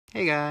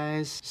Hey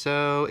guys,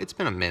 so it's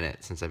been a minute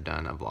since I've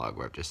done a vlog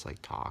where I've just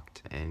like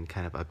talked and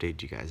kind of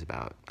updated you guys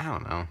about, I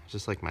don't know,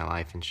 just like my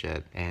life and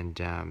shit. And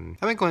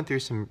I've been going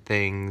through some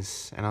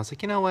things and I was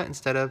like, you know what,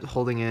 instead of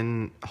holding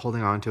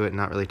on to it and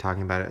not really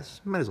talking about it,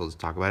 I might as well just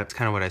talk about it. It's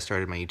kind of what I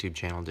started my YouTube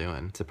channel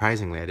doing.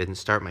 Surprisingly, I didn't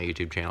start my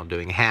YouTube channel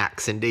doing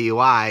hacks and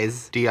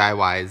DIYs,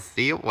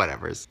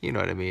 whatevers, you know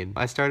what I mean.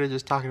 I started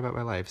just talking about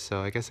my life, so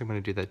I guess I'm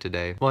gonna do that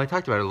today. Well, I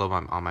talked about it a little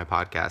on my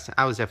podcast.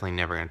 I was definitely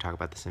never gonna talk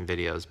about this in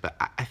videos, but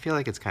I feel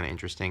like it's kind of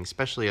interesting,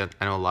 especially I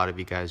know a lot of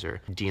you guys are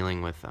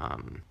dealing with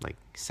like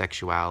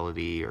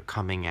sexuality or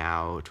coming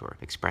out or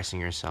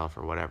expressing yourself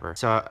or whatever.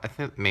 So I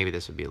think maybe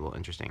this would be a little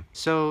interesting.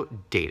 So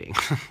dating.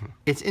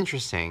 It's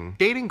interesting.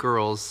 Dating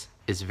girls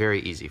is very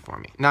easy for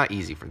me. Not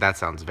easy for, that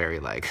sounds very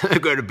like, I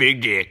got a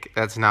big dick.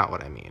 That's not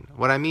what I mean.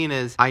 What I mean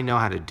is, I know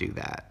how to do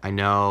that. I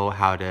know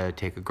how to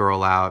take a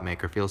girl out, make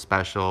her feel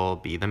special,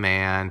 be the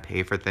man,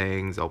 pay for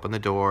things, open the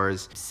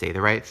doors, say the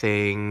right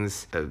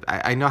things.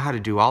 I know how to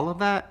do all of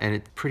that, and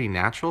it's pretty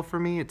natural for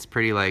me. It's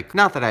pretty like,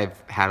 not that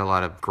I've had a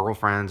lot of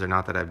girlfriends or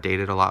not that I've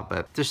dated a lot,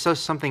 but there's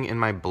just something in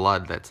my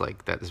blood that's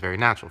like, that is very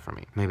natural for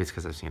me. Maybe it's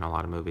because I've seen a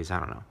lot of movies, I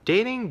don't know.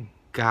 Dating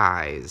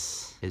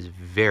guys is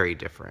very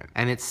different,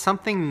 and it's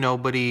something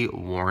nobody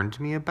warned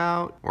me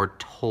about or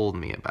told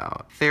me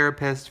about.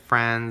 Therapists,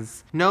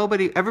 friends,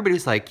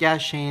 everybody's like, yeah,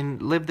 Shane,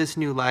 live this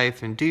new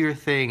life and do your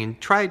thing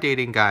and try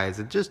dating guys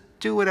and just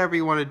do whatever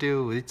you want to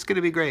do. It's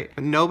gonna be great.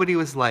 But nobody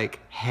was like,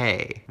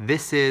 hey,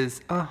 this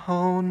is a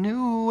whole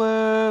new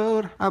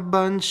world, a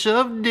bunch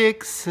of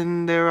dicks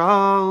and they're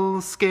all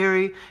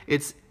scary.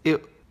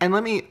 And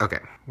okay,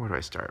 where do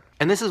I start?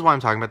 And this is why I'm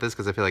talking about this,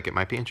 because I feel like it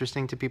might be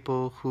interesting to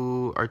people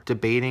who are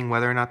debating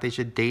whether or not they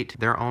should date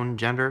their own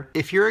gender.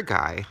 If you're a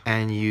guy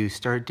and you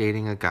start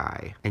dating a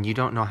guy and you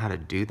don't know how to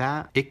do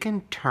that, it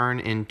can turn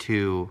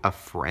into a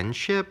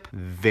friendship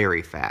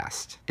very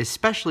fast,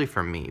 especially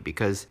for me,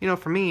 because, you know,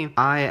 for me,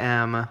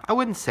 I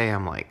wouldn't say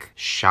I'm like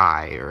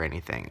shy or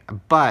anything,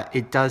 but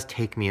it does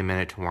take me a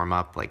minute to warm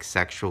up, like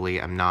sexually.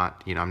 I'm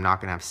not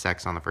gonna have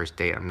sex on the first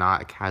date. I'm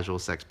not a casual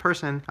sex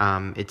person.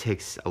 It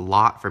takes a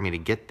lot for me to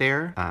get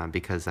there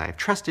because I have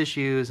trust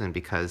issues and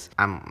because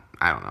I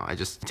don't know,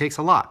 it takes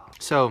a lot.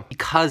 So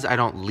because I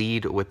don't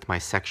lead with my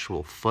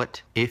sexual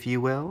foot, if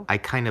you will, I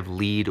kind of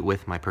lead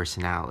with my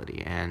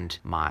personality and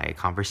my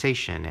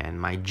conversation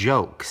and my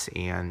jokes,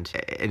 and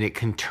it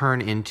can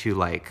turn into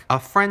like a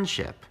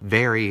friendship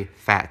very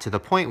fat, to the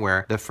point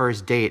where the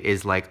first date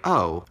is like,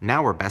 oh,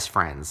 now we're best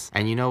friends.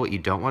 And you know what you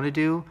don't want to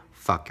do?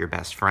 Fuck your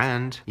best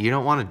friend. You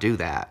don't want to do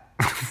that.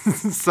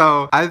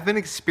 So I've been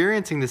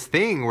experiencing this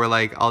thing where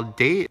like I'll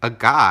date a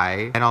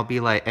guy and I'll be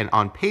like, and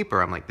on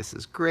paper I'm like, this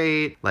is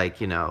great,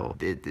 like, you know,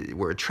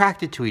 we're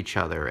attracted to each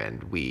other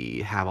and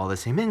we have all the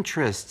same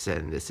interests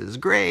and this is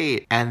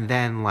great. And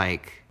then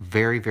like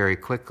very, very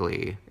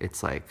quickly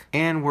it's like,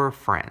 and we're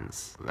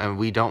friends and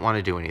we don't want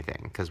to do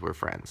anything because we're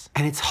friends.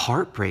 And it's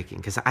heartbreaking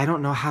because I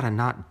don't know how to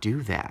not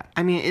do that.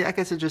 I mean, I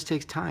guess it just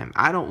takes time.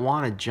 I don't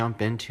want to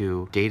jump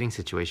into a dating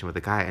situation with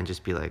a guy and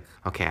just be like,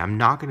 okay, I'm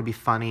not going to be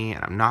funny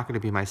and I'm not going to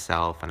be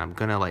myself and I'm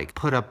gonna like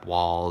put up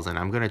walls and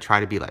I'm gonna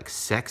try to be like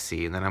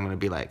sexy, and then I'm gonna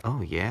be like,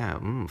 oh yeah,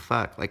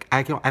 fuck. Like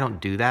I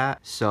don't do that.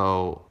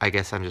 So I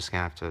guess I'm just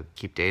gonna have to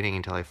keep dating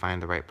until I find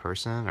the right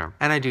person.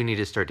 And I do need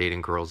to start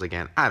dating girls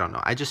again. I don't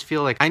know. I just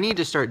feel like I need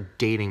to start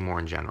dating more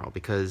in general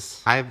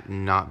because I've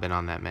not been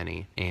on that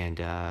many, and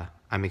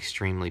I'm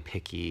extremely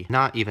picky,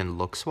 not even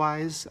looks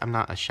wise. I'm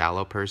not a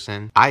shallow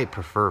person. I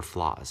prefer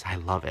flaws. I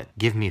love it.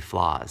 Give me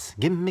flaws.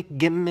 Give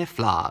me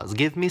flaws.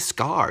 Give me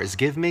scars.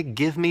 Give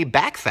me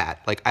back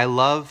fat. Like I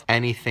love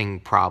anything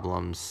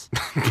problematic,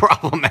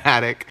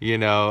 you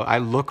know. I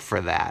look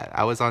for that.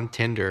 I was on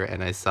Tinder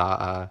and I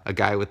saw a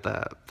guy with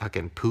a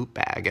fucking poop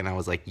bag and I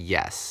was like,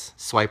 yes,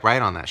 swipe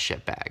right on that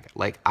shit bag.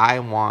 Like I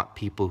want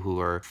people who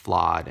are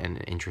flawed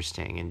and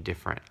interesting and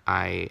different.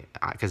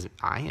 Because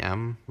I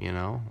am, you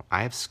know,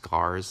 I have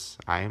scars.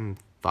 I am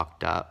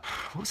fucked up.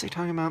 What was I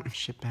talking about?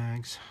 Shit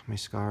bags, my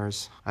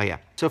scars. Oh yeah.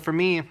 So for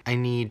me, I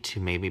need to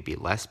maybe be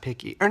less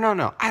picky. Or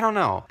no, I don't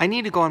know. I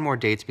need to go on more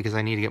dates because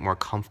I need to get more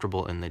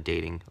comfortable in the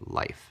dating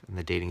life, in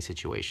the dating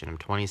situation. I'm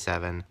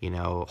 27, you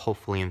know,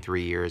 hopefully in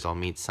 3 years I'll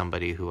meet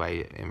somebody who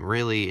I am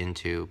really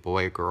into,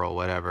 boy, girl,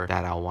 whatever,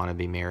 that I'll want to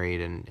be married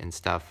and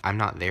stuff. I'm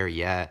not there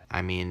yet.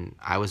 I mean,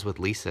 I was with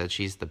Lisa.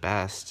 She's the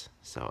best.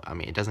 So, I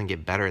mean, it doesn't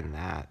get better than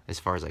that as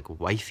far as like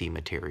wifey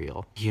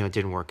material. You know, it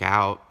didn't work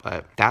out,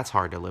 but that's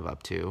hard to live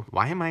up to.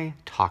 Why am I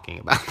talking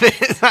about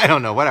this? I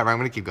don't know, whatever, I'm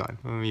gonna keep going.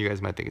 You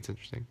guys might think it's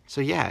interesting.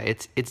 So yeah,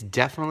 it's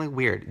definitely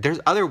weird. There's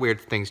other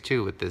weird things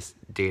too with this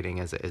dating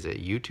as a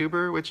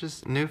YouTuber, which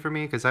is new for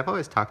me because I've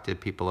always talked to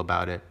people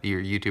about it,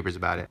 your YouTubers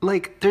about it.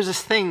 Like, there's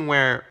this thing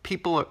where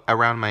people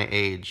around my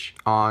age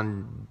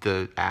on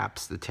the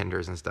apps, the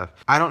Tinders and stuff,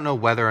 I don't know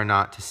whether or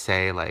not to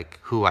say like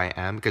who I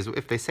am, because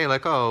if they say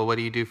like, oh, what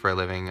do you do for a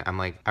living? I'm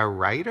like, a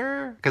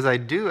writer? Because I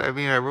do. I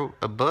mean, I wrote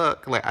a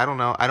book. Like, I don't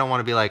know. I don't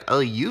want to be like a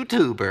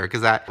YouTuber,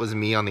 because that was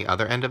me on the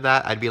other end of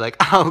that. I'd be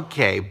like,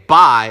 okay,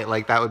 bye.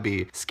 Like, that would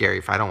be scary.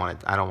 If I don't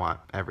want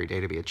every day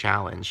to be a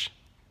challenge.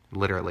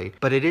 literally.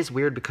 But it is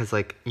weird because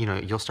like, you know,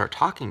 you'll start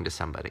talking to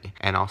somebody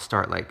and I'll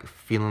start like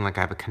feeling like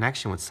I have a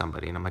connection with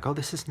somebody and I'm like, oh,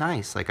 this is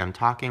nice. Like I'm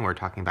talking, we're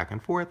talking back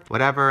and forth,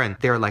 whatever. And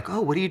they're like,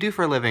 oh, what do you do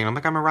for a living? And I'm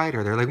like, I'm a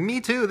writer. They're like, me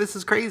too, this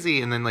is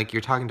crazy. And then like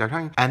you're talking.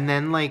 And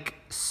then like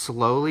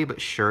slowly but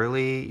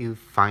surely you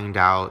find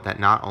out that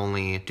not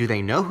only do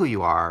they know who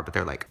you are, but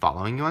they're like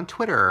following you on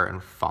Twitter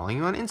and following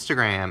you on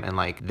Instagram and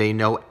like they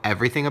know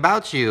everything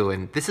about you.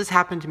 And this has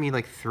happened to me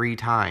like 3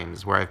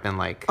 times where I've been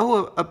like,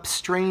 oh, a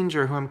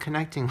stranger who I'm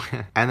connecting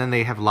with. And then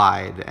they have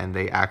lied and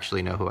they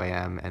actually know who I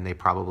am and they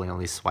probably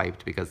only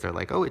swiped because they're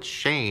like, oh, it's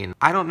Shane.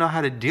 I don't know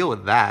how to deal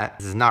with that.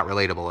 This is not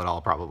relatable at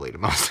all probably to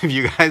most of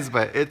you guys,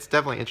 but it's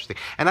definitely interesting.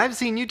 And I've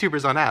seen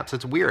YouTubers on apps.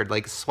 It's weird,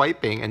 like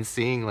swiping and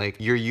seeing like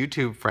your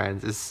YouTube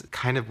friends is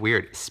kind of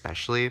weird,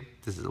 especially,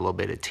 this is a little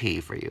bit of tea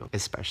for you,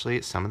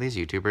 especially some of these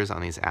YouTubers on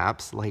these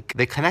apps, like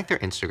they connect their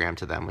Instagram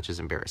to them, which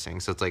is embarrassing.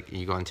 So it's like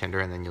you go on Tinder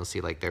and then you'll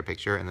see like their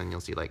picture and then you'll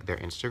see like their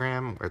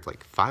Instagram where it's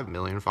like 5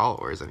 million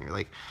followers and you're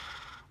like,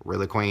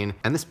 really, queen?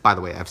 And this, by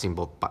the way, I've seen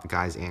both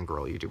guys and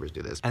girl YouTubers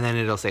do this. And then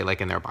it'll say like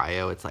in their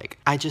bio, it's like,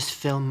 I just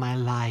film my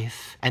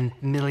life and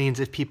millions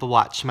of people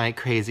watch my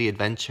crazy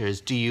adventures.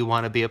 Do you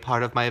want to be a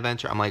part of my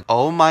adventure? I'm like,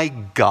 oh my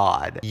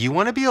God, you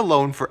want to be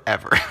alone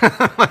forever?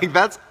 Like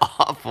that's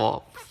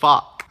awful.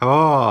 Fuck.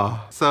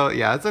 Oh, so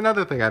yeah, it's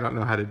another thing I don't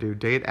know how to do.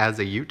 Date as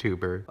a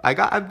YouTuber.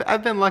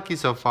 I've been lucky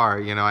so far.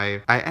 You know,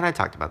 I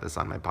talked about this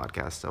on my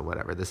podcast, so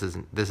whatever. This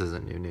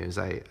isn't new news.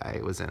 I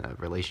was in a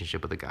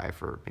relationship with a guy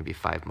for maybe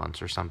 5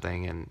 months or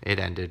something, and it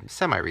ended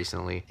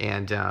semi-recently.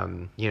 And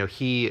you know,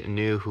 he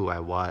knew who I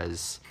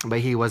was,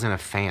 but he wasn't a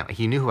fan.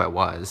 He knew who I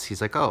was. He's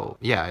like, oh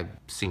yeah, I've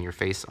seen your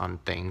face on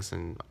things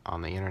and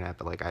on the internet,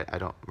 but like I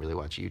don't really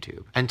watch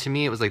YouTube. And to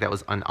me, it was like that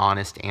was an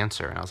honest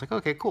answer, and I was like,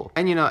 okay, cool.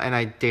 And you know, and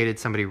I dated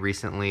somebody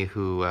recently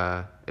who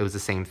it was the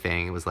same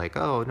thing. It was like,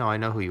 oh no, I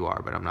know who you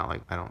are, but I'm not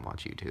like, I don't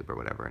watch YouTube or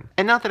whatever.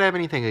 And not that I have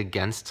anything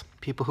against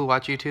people who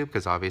watch YouTube,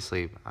 because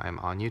obviously I'm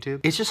on YouTube.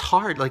 It's just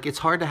hard. Like it's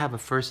hard to have a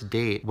first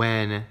date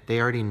when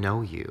they already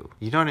know you.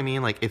 You know what I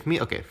mean? Like if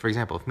me, okay, for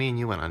example, if me and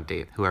you went on a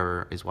date,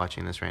 whoever is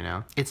watching this right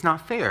now, it's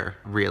not fair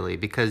really,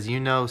 because you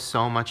know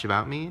so much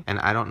about me and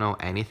I don't know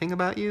anything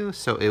about you.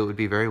 So it would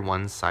be very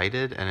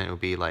one-sided and it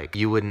would be like,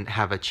 you wouldn't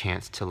have a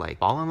chance to like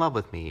fall in love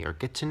with me or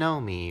get to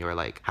know me or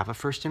like have a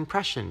first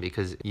impression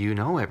because you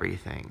know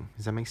everything.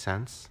 Does that make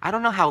sense? I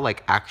don't know how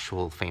like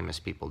actual famous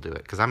people do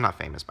it because I'm not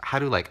famous, but how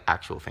do like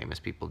actual famous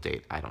people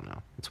date? I don't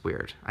know. It's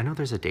weird. I know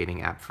there's a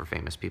dating app for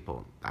famous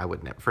people. I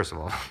would never, first of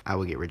all, I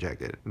would get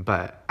rejected,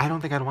 but I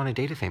don't think I'd want to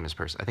date a famous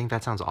person. I think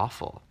that sounds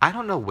awful. I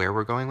don't know where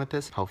we're going with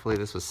this. Hopefully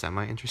this was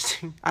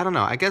semi-interesting. I don't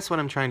know. I guess what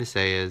I'm trying to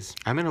say is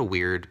I'm in a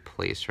weird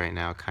place right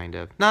now, kind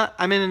of.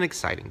 I'm in an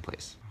exciting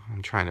place.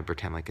 I'm trying to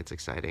pretend like it's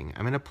exciting.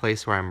 I'm in a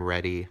place where I'm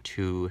ready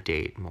to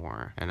date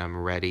more and I'm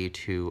ready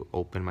to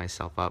open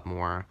myself up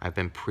more. I've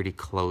been pretty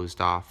closed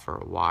off for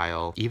a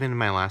while. Even in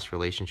my last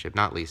relationship,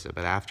 not Lisa,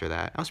 but after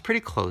that, I was pretty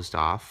closed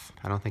off.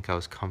 I don't think I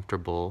was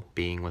comfortable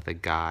being with a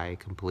guy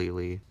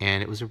completely.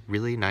 And it was a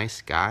really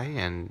nice guy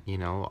and, you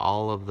know,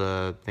 all of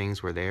the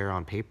things were there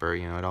on paper,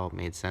 you know, it all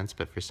made sense,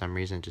 but for some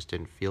reason it just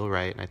didn't feel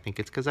right. And I think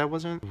it's because I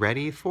wasn't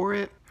ready for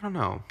it. I don't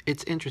know.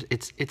 It's interesting.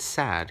 It's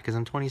sad because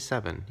I'm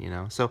 27, you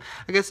know? So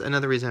I guess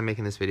another reason I'm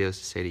making this video is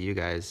to say to you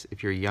guys,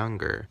 if you're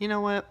younger, you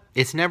know what?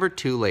 It's never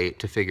too late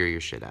to figure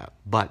your shit out,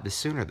 but the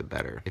sooner the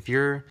better. If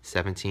you're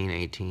 17,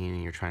 18,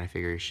 and you're trying to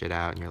figure your shit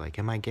out, and you're like,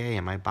 am I gay?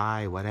 Am I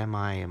bi? What am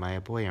I? Am I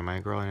a boy? Am I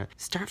a girl?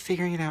 Start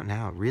figuring it out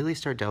now. Really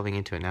start delving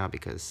into it now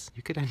because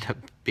you could end up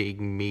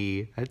being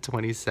me at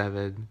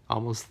 27,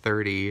 almost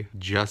 30,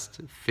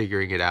 just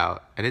figuring it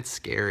out, and it's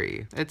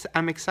scary.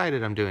 I'm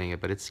excited I'm doing it,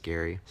 but it's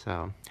scary.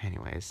 So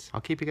anyways,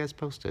 I'll keep you guys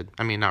posted.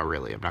 I mean, not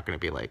really. I'm not gonna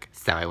be like,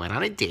 so I went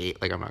on a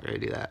date. Like, I'm not gonna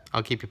do that.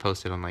 I'll keep you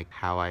posted on like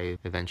how I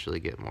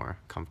eventually get more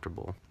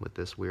comfortable with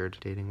this weird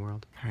dating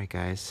world. All right,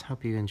 guys.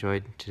 Hope you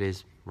enjoyed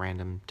today's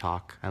random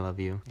talk. I love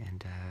you.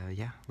 And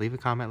yeah, leave a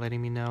comment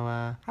letting me know,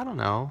 I don't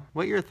know,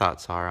 what your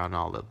thoughts are on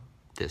all of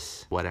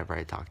this, whatever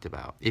I talked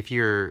about. If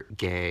you're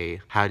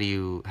gay, how did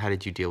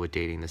you deal with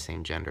dating the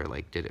same gender?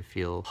 Like, did it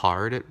feel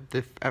hard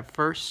at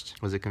first?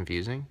 Was it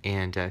confusing?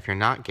 And if you're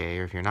not gay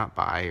or if you're not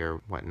bi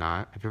or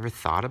whatnot, have you ever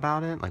thought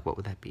about it? Like, what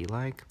would that be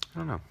like? I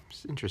don't know.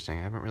 It's interesting.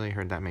 I haven't really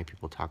heard that many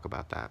people talk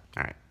about that.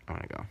 All right, I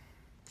want to go.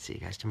 See you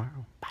guys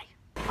tomorrow. Bye.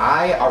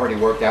 I already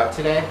worked out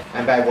today,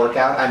 and by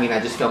workout, I mean I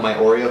just filmed my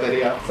Oreo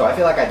video, so I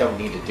feel like I don't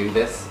need to do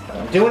this. But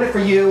I'm doing it for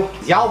you.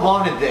 Y'all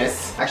wanted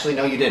this. Actually,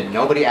 no, you didn't.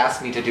 Nobody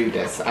asked me to do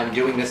this. I'm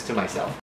doing this to myself.